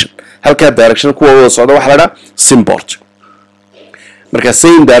direction halka direction kuwa wada socda waxa la dhahaa symbol marka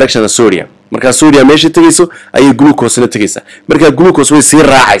same direction as sodium marka sodium meesha tagayso ay glucose na tagaysa marka glucose way sii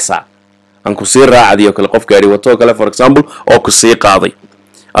raacaysaa aan ku sii raacadiyo kale qof gaari wato kale for example oo ku sii qaaday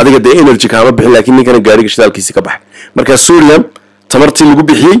adiga de energy kaama bixin laakiin ninkana gaariga shidaalkiisa ka baxay marka sodium tamartii lagu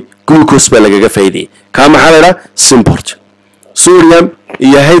bixiyay glucose baa lagaga faa'iiday ka maxaa la dhahaa symbol sodium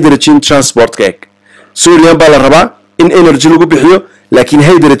iyo hydrogen transport cake sodium baa la rabaa in energy lagu bixiyo laakiin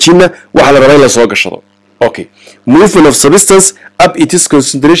hydrogenna waxa la rabaa in la soo gashado okay movement of substance up its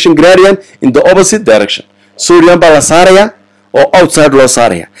concentration gradient in the opposite direction sodium baa la saaraya oo outside loo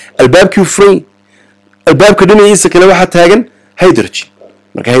saaraya albaabkii free albaabka dhinaciisa kale waxa taagan hydrogen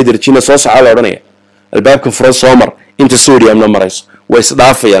marka hydrogenna soo socda la oranaya albaabka furo soo mar inta sodiumna marayso way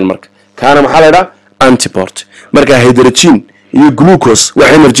isdhaafayaan marka kaana maxaa la dhahaa antiport marka hydrogen iyo glucose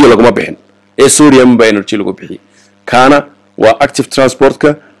wax energy laguma bixin ee sodium ba energy lagu bixiyay kaana waa active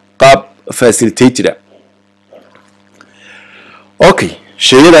transportka qaab facilitated okay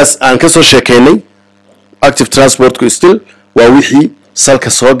shayadaas aan ka soo sheekeynay active transportku still waa wixii salka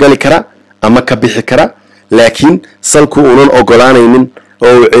soo gali kara ama ka bixi kara laakiin salku uunan ogolaanaynin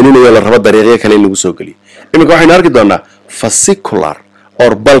oo uu celinayo la rabo dariiqyo kale in lagu soo geliyo iminka waxaynu arki doonaa fascicular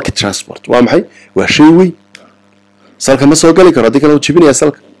or bulk transport waa maxay waa shay weyn salka ma soo gali karo haddii kale uu jibinaya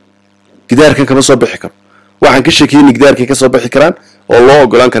salka gidaarkan kama soo bixi karo waxaan ka sheekeynay gidaarkay ka soo bixi karaan oo loo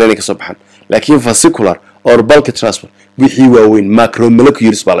ogolaan kara inay ka soo baxaan laakiin fascicular or bulk transport wixii waaweyn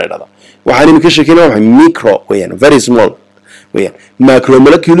macromolecules baa la yidhahdaa waxaan iminka ka sheekeynay waa micro weeyaan very small weeyaan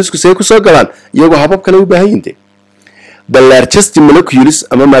macromoleculesku say ku soo galaan iyagoo habab kale u baahan yihiin the largest molecules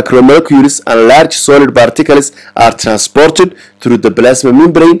ama macromolecules and large solid particles are transported through the plasma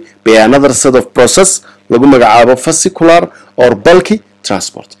membrane by another set of process lagu magacaabo fascicular or bulky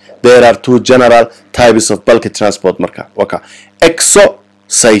transport there are two general types of bulky transport marka waka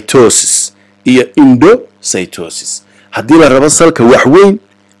exocytosis iyo endocytosis haddii la rabo salka wax weyn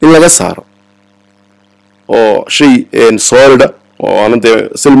in laga saaro oo shay solid oo aan de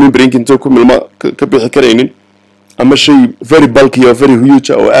cell membrane inta ku milma ka bixi karaynin ama shay very bulky or very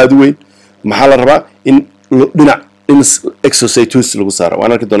huge oo aad weyn maxaa la rabaa in dhinac in exocytosis lagu saaro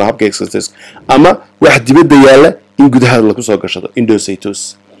waan arki doonaa habka exocytosis ama wax dibadda yaala in gudaha lagu soo gashado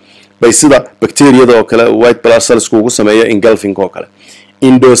endocytosis bay sida bacteria-da oo kale white blood cells ugu sameeyo engulfing oo kale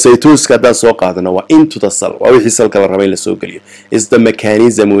endocytosis ka daan soo qaadana waa into the cell waa wixii cellka la rabay in la soo geliyo is the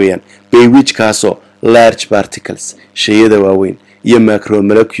mechanism weeyaan by which kaaso large particles shayada waaweyn iyo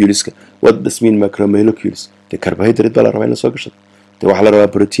macromolecules what does mean macromolecules the carbohydrate baa la rabaa in la soo gashado de waxa la rabaa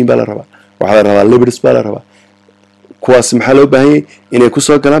protein baa la rabaa waxa la rabaa lipids baa la rabaa kuwaas maxaa loo baahan yahay inay ku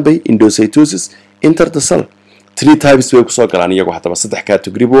soo galaan bay endocytosis enter the cell three types way ku soo galaan iyagu hadaba saddex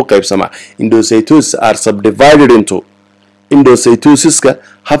category buu qaybsamaa endocytosis are subdivided into endocytosis-ka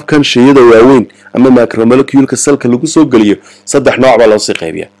habkan shayada waaweyn ama macromolecule-ka cellka lagu soo geliyo saddex nooc baa loo sii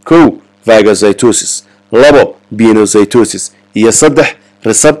qaybiyaa kow phagocytosis labo pienocytosis iyo saddex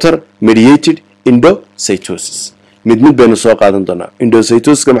receptor mediated endocytosis mid baynu soo qaadan doonaa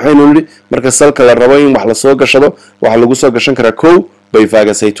endocytosis-ka maxaynu nidhi marka cellka la rabo in wax la soo gashado waxa lagu soo gashan karaa kow by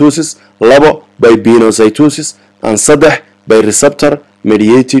phagocytosis labo by pienocytosis and saddex by receptor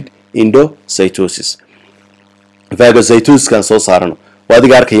mediated endocytosis phagocytosis-kan soo saarano waa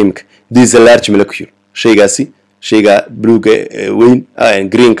adiga arkaya iminka this is a large molecule shayga bluega weyn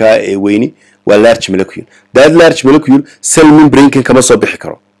greenka ee weyni waa large molecule that large molecule cell membrane kama soo bixi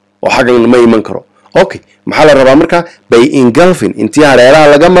karo oo xagan ma iman karo okay maxaa la rabaa marka by engulfing intii hareeraha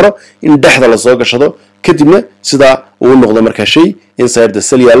laga maro in dhexda la soo gashado kadibna sida uu noqdo marka shay inside the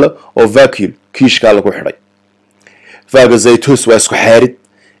cell yaallo oo vacuole kiishka lagu xidhay phagocytosis waa isku xaarid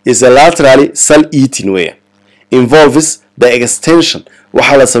is a laterally cell eating way involves the extension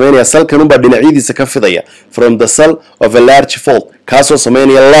waxa la sameeyaa cellkan unba dhinacidiisa ka fidaya from the cell of a large fold kaasoo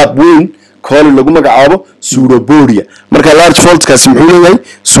sameeyaa lab weyn kooli lagu magacaabo pseudopodia marka large fold kaasi muxuu leeyahay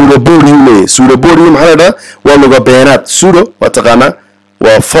pseudopodia leeyahay pseudopodia maxaa la dhahaa waa luga beenaad pseudo waa taqaana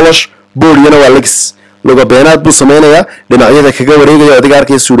waa folosh bodiana waa legs luga beenaad buu sameeyaa dhinacyada kaga wareegaya adiga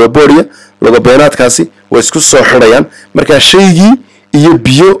arkay pseudopodia luga beenaadkaasi way isku soo xidhayaan marka shaygii iyo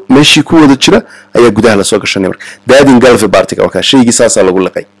biyo meeshii ku wada jira ayaa gudaha la soo gashanay marka that engulf particle okay shaygii saasa lagu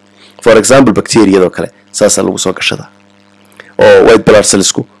laqay for example bacteria-da kale saasa lagu soo gashada oo white blood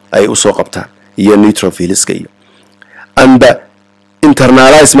cells-ku ay u soo qabtaan iyo neutrophils-ka iyo and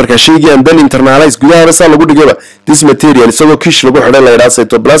internalize marka shaygii and then internalize gudaha sa lagu dhigayba this material isagoo kish lagu xidhay la yiraahdo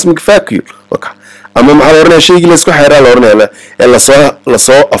cytoplasmic vacuole okay ama maxaa la oranaya shaygii la isku xeeraa la oranaya ee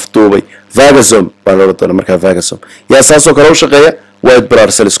lasoo afduubay vagosome baa la oran doonaa markaa vagosome yaa saasoo kale u shaqeeya white blood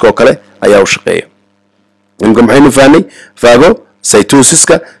cells oo kale ayaa u shaqeeya imka maxaynu fahnay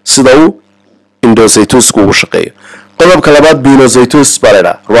phagocytosiska sida uu endocytosisku ugu shaqeeyo qodobka labaad pinocytosis baa la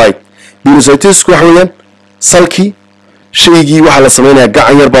dhahaa right pinocytosisku waxa weeyaan salkii shaygii waxaa la samaynayaa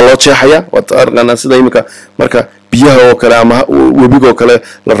gacan yar baa loo jeexaya waa taqaanaa sida iminka marka biyaha oo kale ama webiga oo kale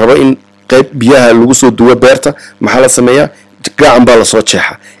la rabo in qayb biyaha lagu soo duwo beerta maxaa la sameeyaa gacan baa lasoo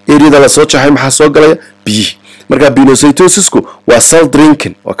jeexa areada lasoo jeexay maxaa soo galaya biyihii marka pinocytosisku waa cell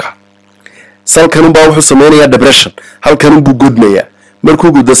drinking waka salkanunbaa wuxuu samaynayaa depression halkanunbuu gudmayaa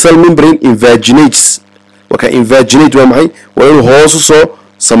markuu guddo cell membrane invaginates waka invaginate waa maxay waa inuu hoos usoo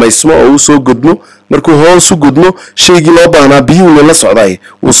samaysmo oo usoo gudmo markuu hoos u gudmo shaygii loo baahnaa biyuuna la socdaay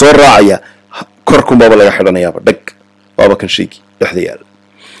wuu soo raacayaa korkunbaaba laga xidhanayaaba dhag waaba kan shaygii dhexda yaala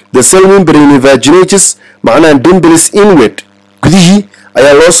the cell membrane invaginates macnaha dimples inward gudihii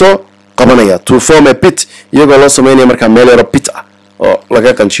ayaa loo soo qabanaya to form a pit iyagoo loo samaynaya markaa meel yaro pit ah oo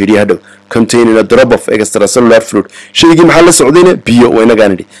laga qanjiiriya hadhow containing a drop of extracellular fluid shaygii maxaa la socdayna biyo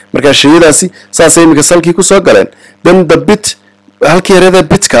waynagaan idhi markaa shayadaasi saasay iminka salkii ku soo galeen then the pit halkii yareeda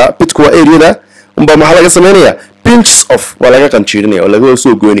pitku waa areada unbaa maxaa laga samaynayaa pinches of waa laga qanjiirinaya oo laga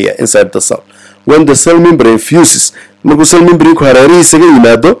soo goynaya inside the cell when the cell membrane fuses markuu cell membrane-ku hareerihiisaga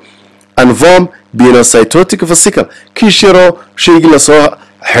yimaado and form pinocytotic vesicle kiish yaroo shaygii lasoo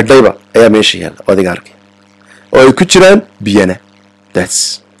xidhayba ayaa meesha yaalla adiga arkay oo ay ku jiraan biyana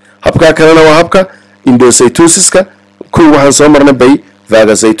that's habkaa kalena waa habka endocytosiska kuwa waxaan soo marnay bay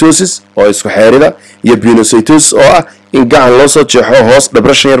phagocytosis oo isku xeerida iyo pinocytosis oo ah in gacan loo soo jeexo hoos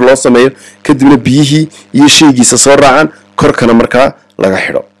depression yar loo sameeyo kadibna biyihii iyo shaygiisa soo raacaan korkana markaa laga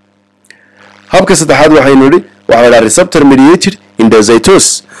xidho habka saddexaad waxaynu nidhi waxaa la receptor mediated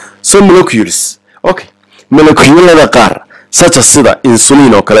endocytosis some molecules okay molecularada qaar such as sida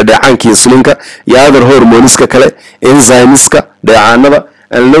insulin oo kale dheecaanka insulinka iyo other hormoneska kale enzymeska dheecaanada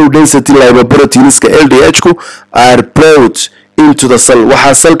and low density lipoproteinska LDH-ku are brought into the cell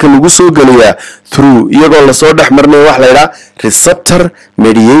waxaa salka lagu soo geliyaa through iyagoo lasoo dhex marinayo wax la yidhaha receptor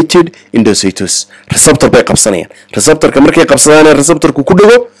mediated endocytosis receptor bay qabsanayaan receptorka markay qabsadaan receptorku ku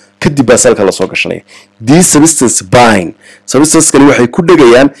dhago kadib baa salka lasoo gashanaya these substance bind substancekani waxay ku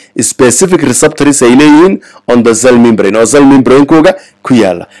dhegayaan specific receptors ay leeyihiin on the cell membrane oo cell membrane-kooga ku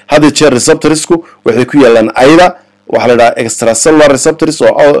yaala hadda jeer receptorsku waxay ku yaalaan ayda waxaa la yidhaha extracellular receptors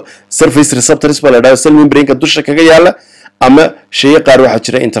oo surface receptors baa la yidhaha cell membrane-ka dusha kaga yaala ama shayyo qaar waxaa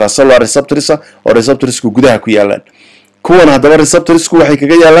jira intracellular receptors oo receptorsku gudaha ku yaalaan kuwan haddaba receptorsku waxay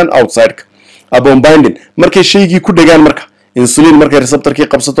kaga yaalaan outside-ka upon binding markay shaygii ku dhegaan marka insulin markay receptorkii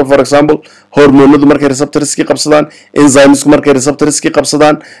qabsato for example hormonadu markay receptorskii qabsadaan enzymesku markay receptorskii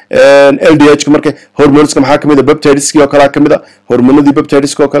qabsadaan LDH-ku markay hormoneska maxaa kamid ah peptideskii oo kale kamid ah hormonadii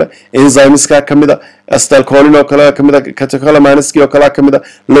peptideska oo kale enzymeska kamid ah acetylcholine oo kale kamid ah catecholamines-kii oo kale kamid ah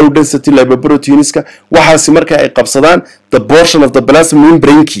low density lipoproteinska waxaasi marka ay qabsadaan the portion of the plasma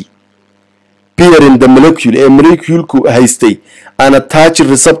membrane-kii in the molecule ee molecule-ku haystay an attached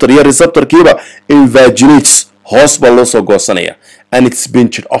receptor iyo receptorkiiba invaginates hoos baa loo soo goosanaya and it's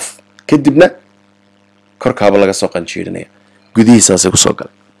pinched off kadibna korkaaba laga soo qanjiirinaya gudihiisaasay kusoo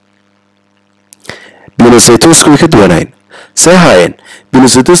galay pinocytosisku way ka duwanaayeen see haayeen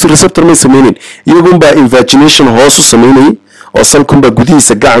pinocytosis receptor may samaynayn iyagunbaa invagination hoos u samaynayay oo salkunbaa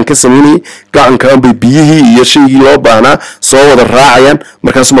gudihiisa gacan ka samaynayay gacankaanbay biyihii iyo shaygii loo baahnaa soo wada raacayaan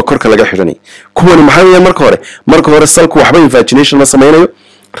markaasuma korka laga xidhanayay kuwani maxaa weeyaan marka hore salku waxba invagination ma samaynayo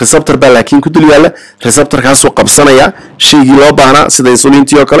receptor baa laakiin ku dul yaalla receptorkaasuu qabsanayaa shaygii loo baahnaa sida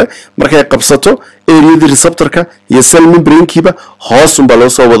insulintii oo kale markay qabsato areadii receptorka iyo cell membrane-kiiba hoosunbaa loo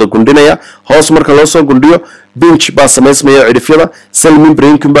soo wada gundhinaya hoos marka loo soo gundhiyo binch baa samaysmaya cidhifyada cell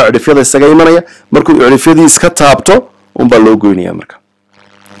membrane-kunbaa cidhifyada isaga imanaya markuu cidhifyadii iska taabto unbaa loo goynaya marka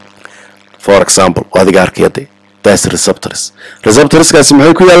for example adiga arkayade that's receptorskaasi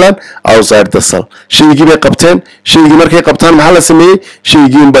maxay ku yaalaan outside the cell shaygii bay qabteen shaygii markay qabtaan maxaa la sameeyey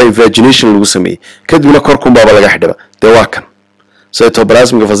shaygii unbaa invagination lagu sameeyey kadibna korkunbaaba laga xidhiba dee waa kan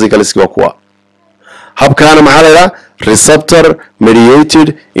cytoplasmic vesicleski waa kuwa habkaana maxaa la yidhaha receptor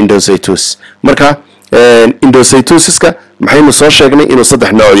mediated endocytosis marka endocytosiska maxaynu soo sheegnay inuu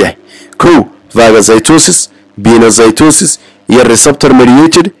 3 nooc yahay kow phagocytosis pinocytosis iyo receptor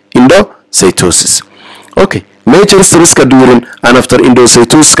mediated endocytosis okay major steps during and after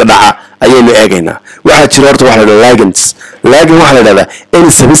endocytosis ka dhaca ayaynu eegaynaa waxaa jira horta waxa la yiraahdaa ligands waxa la yiraahdaa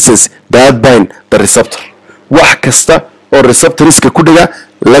any substance that bind the receptor wax kasta oo receptorska ku dhiga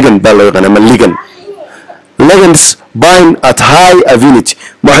ligand baa loo yaqaanaa ligand ligands bind at high affinity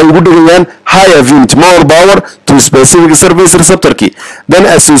waxay ugu dhigayaan high affinity more power to specific surface receptor key then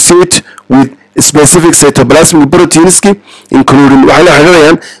associate with specific cytoplasmic proteins including waxay la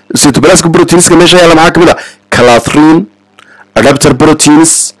xiriirayaan cytoplasmic proteins meesha yaala maxaa kamid ah clathrin adapter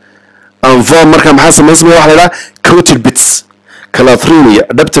proteins and form marka maxaa sameysmaya waxa la yiraahdaa coated bits clathrin iyo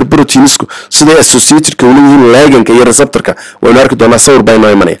adapter proteins sida associated ka waliin liganka iyo receptorka waynu arki doonaa sawir baa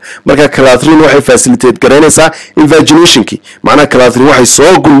inoo imanaya marka clathrin waxay facilitate gareynaysaa invagination ki macnaha clathrin waxay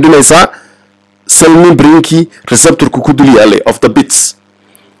soo gundinaysaa cell membrane ki receptorku ku dul yaalay of the bits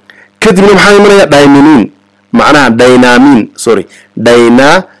kadibna maxaa imanaya dynamin macnaha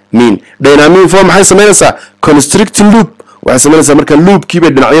dynamin form maxay sameynaysaa constricting loop waxay sameynaysaa marka loopkii bay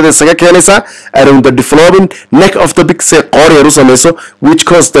dhinacyada isaga keenaysaa around the developing neck of the big say qoryar u samayso which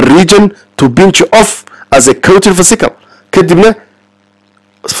cause the region to pinch off as a coated vesicle kadibna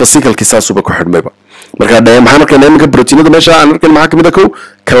vesicleki saasuba ku xidhmayba marka maxaa marka iminka proteinada meesha aan arkin maxaa kamid ah kow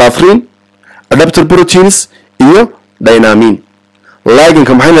clathrin adapter proteins iyo dynamin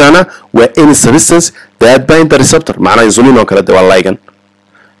liganka maxay leeyahay waa any substance that bind the receptor macnaha insulin oo kale waa ligan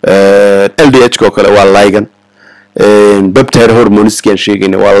LDH oo kale waa ligan peptide hormones kan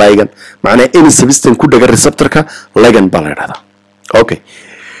sheegayna waa ligan macnaha any substance ku dhaga receptorka ligan baa la yiraahdaa okay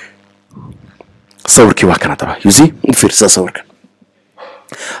sawirkii waa kana daba you see u fiirsa sawirkan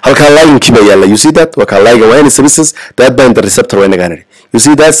halka ligankii baa yaala you see that waa ka ligan waa any substance that bind the receptor waa inaga you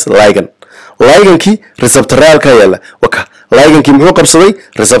see that's ligan ligankii receptoralka yaala waka ligankii muxuu qabsaday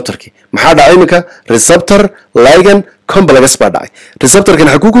receptorkii maxaa dhacay iminka receptor ligan complex baa dhacay receptorkan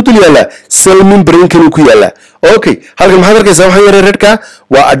xaguu ku dul yaala cell membrane kan ku yaala okay halkan maxaad arkaysaa waxa yar redka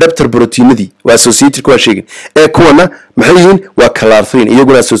waa adapter proteinadii waa associated ku sheegin kuwana maxay yihiin waa clathrin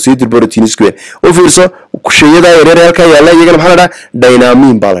iyaguna associated proteins ku oo fiirso shayada yar halka yaala iyagana maxaa la dhahaa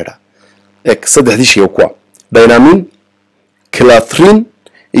dynamin baa la dhahaa saddexdii shay ku dynamin clathrin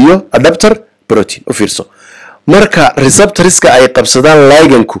iyo adapter protein oo fiirso marka receptorska ay qabsadaan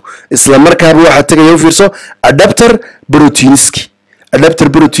liganku isla markaaba waxa tagay fiirso adapter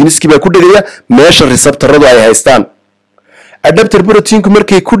proteinski baa ku dhagaya meesha receptoradu ay haystaan adapter proteinku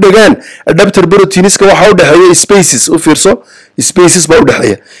markay ku dhagaan adapter proteinska waxa u dhaxeeya spaces u fiirso spaces baa u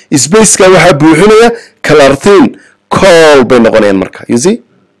dhaxeeya spaceska waxa buuxinaya clathrin call bay noqonayaan marka you see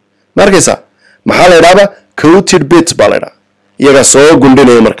markaysa maxaa la yiraahdaa coated bit baa la yiraahdaa iyaga soo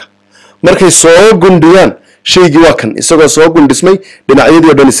gundinaya markay soo gundiyaan shaygii waa kan isagoo soo gundismay dhinacyadii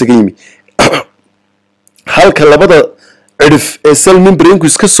oo dhan isaga yimi halka labada cirif ee cell membrane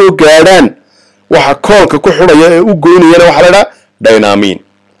iska soo gaadhaan waxa koolka ku xidhaya ee u goynayana waxa la yiraahdaa dynamin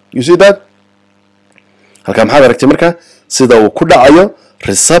you see that halka maxaad aragtay marka sida uu ku dhacayo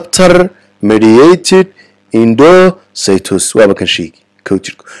receptor mediated endocytosis waa kan shaygii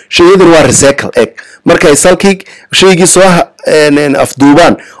coachku shaydan waa recycle egg marka ay salkii shaygii soo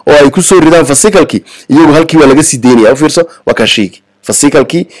afduubaan oo ay ku soo ridaan vesicleki iyagu halkii waa laga sii deynaya u fiirso waa ka shaygii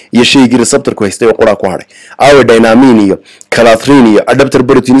vesicleki iyo shaygii receptorku haystay oo qura ku haray awe dynamin iyo clathrin iyo adapter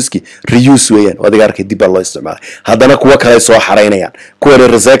proteinski reuse weeyaan oo adiga arkay dib loo isticmaalay haddana kuwa kale soo xareynayaan kuwa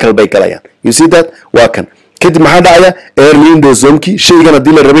recycle bay galayaan you see that waa kan kadib maxaa dhacaya early endosomki shaygan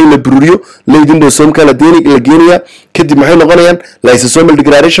hadii la rabay in la bururiyo late endosomka la geenaya kadib maxay noqonayaan lysosomal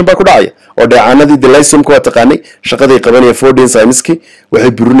degradation baa ku dhacaya oo dheecaanadii lysosomka waa taqaanay shaqaday qabanaya 4D enzymeski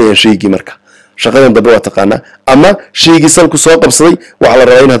waxay burinayaan shaygii marka shaqadan dambe waa taqaanaa ama shaygii salku soo qabsaday waxa la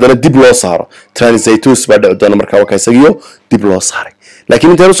rabaa in hadana dib loo saaro transcytosis baa dhici doona marka waa isagiyo dib loo saaray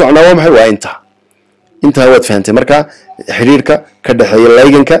laakiin inta uu soconaa waa maxay waa inta waad fahantay marka xiriirka ka dhaxeeya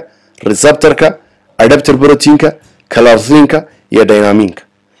liganka receptorka adapter proteinka clathrinka iyo dynaminka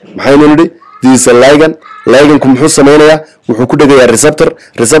maxaynu nidhi this liganku muxuu sameeyaa wuxuu ku dhagayaa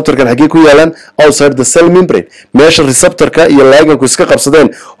receptorkan xagee ku yaalan outside the cell membrane meesha receptorka iyo liganku iska qabsadeen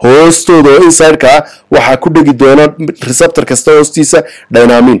hoostooda oo inside-ka waxa ku dhagi doona receptor kasta hoostiisa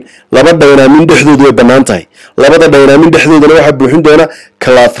dynamin laba dynamin dhexdoodu way banaan tahay labada dynamin dhexdoodana waxa buuxin doona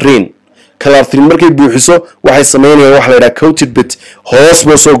clathrin markay buuxiso waxay sameynayaan waxa la yiraahdaa coated bit hoos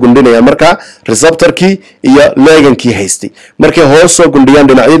boo soo gundinaya marka receptorkii iyo ligankii haystay markay hoos soo gundiyaan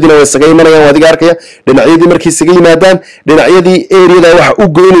dhinacyadiina way isaga imanayaan wadiga arkaya dhinacyadii markay isaga yimaadaan dhinacyadii area-da waxa u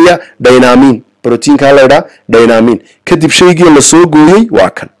goynaya dynamin proteinka la yiraahdaa dynamin kadib shaygii la soo gooyay waa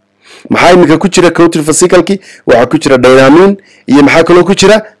kan maxaa imika ku jira coated vesicleki waxa ku jira dynamin iyo maxaa kale ku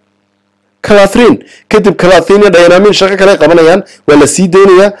jira clathrin kadib clathrin iyo dynamin shaqo kale qabanayaan waa la sii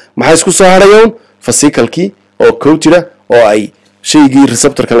deynaya maxay isku soo harayaan vesicleki oo coated oo ay shaygii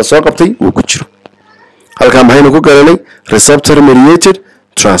receptorka la soo qabtay uu ku jiro halka maxaynu ku garanay receptor mediated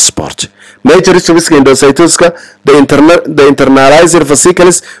transport major service endocytosis the internalizer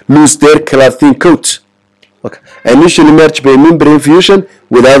vesicles lose their clathrin coat initially merged by membrane fusion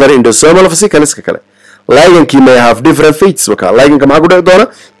with other endosomal vesicles kale ligankii may have different fates waka liganka maxaa ku dhici doona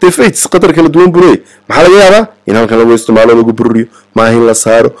the fates qadar kala duwan buray maxaa laga yaabaa in halkan lagu isticmaalo lagu bururiyo maahin la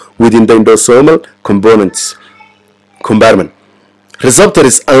saaro within the endosomal components compartment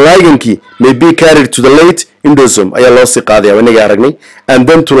receptors and ligankii may be carried to the late endosome ayaa loo sii qaadaya wanaga aragnay and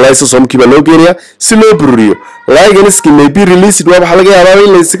then to lysosome kiba loo geenaya si loo bururiyo liganskii may be released waxa laga yaabaa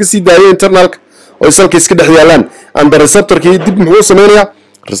in la iska sii daayo internalka oo salka iska dhex yaalaan and the receptorkii dib muxuu sameeyaa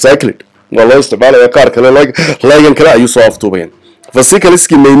recycled waa loo isticmaalaya qaar kale ligan kale ayuu soo aftuubayan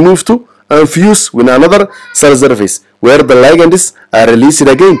vesicles may move to and fuse with another cell surface where the ligands are released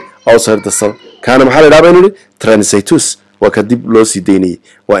again outside the cell kana maxaa la yiraahdaa transcytosis waa ka dib loo sii deynayay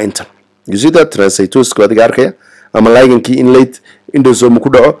waa intan you see that transcytosis ka adiga arkaya ama ligankii in late endosome ku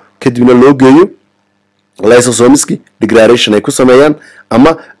dhaco kadibna loo geeyo lysosomiski degradation ay ku sameeyaan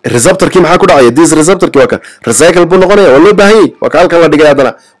ama receptorkii maxaa ku dhacaya this receptorkii waa ka recycle buu noqonaya waa loo baahan yahay waa ka halkan la dhigay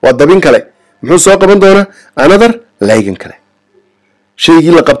hadana waa dabin kale muxuu soo qaban doonaa another ligan kale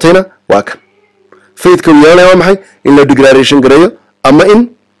shaygii la qabtayna waa kan faydka uu yeelanaya waa maxay in la degradation gareeyo ama in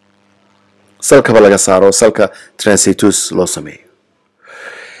salka laga saaro salka transcytosis loo sameeyo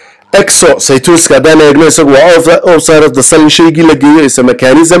exocytosis hadaan eegno isagu waa outside of the cell shaygii la geeyo is a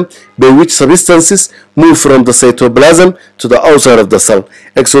mechanism by which substances move from the cytoplasm to the outside of the cell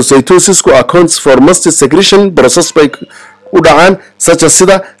exocytosis accounts for most secretion process by u dhacaan such as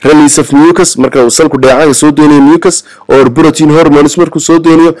sida release of mucus marka uu salku dheecaan soo deenayo mucus or protein hormones markuu soo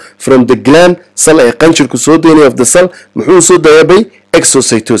deenayo from the gland cell ay qanjirku soo deenayo of the cell muxuu soo daayay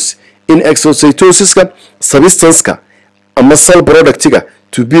exocytosis in exocytosis ka substance-ka ama cell product-ga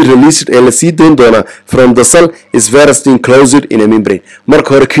to be released ee la sii deyn doona from the cell is first enclosed in a membrane marka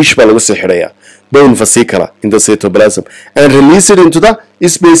hore kiish baa lagu sii xidhaya bone vesicle in the cytoplasm and released into the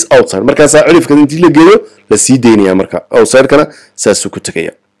space outside markaas cirifka intii la geeyo la sii deynaya marka outside kana saas ku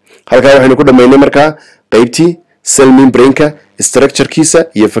tagaya halka waxaynu ku dhameynay marka qaybtii cell membrane-ka structure-kiisa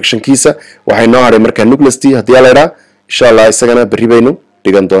iyo function-kiisa waxay noo haray marka nucleus-tii hadii la yiraahdo insha Allah isagana bari baynu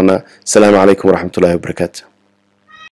dhigan doonaa. Assalamu alaykum wa rahmatullahi wa barakatuh.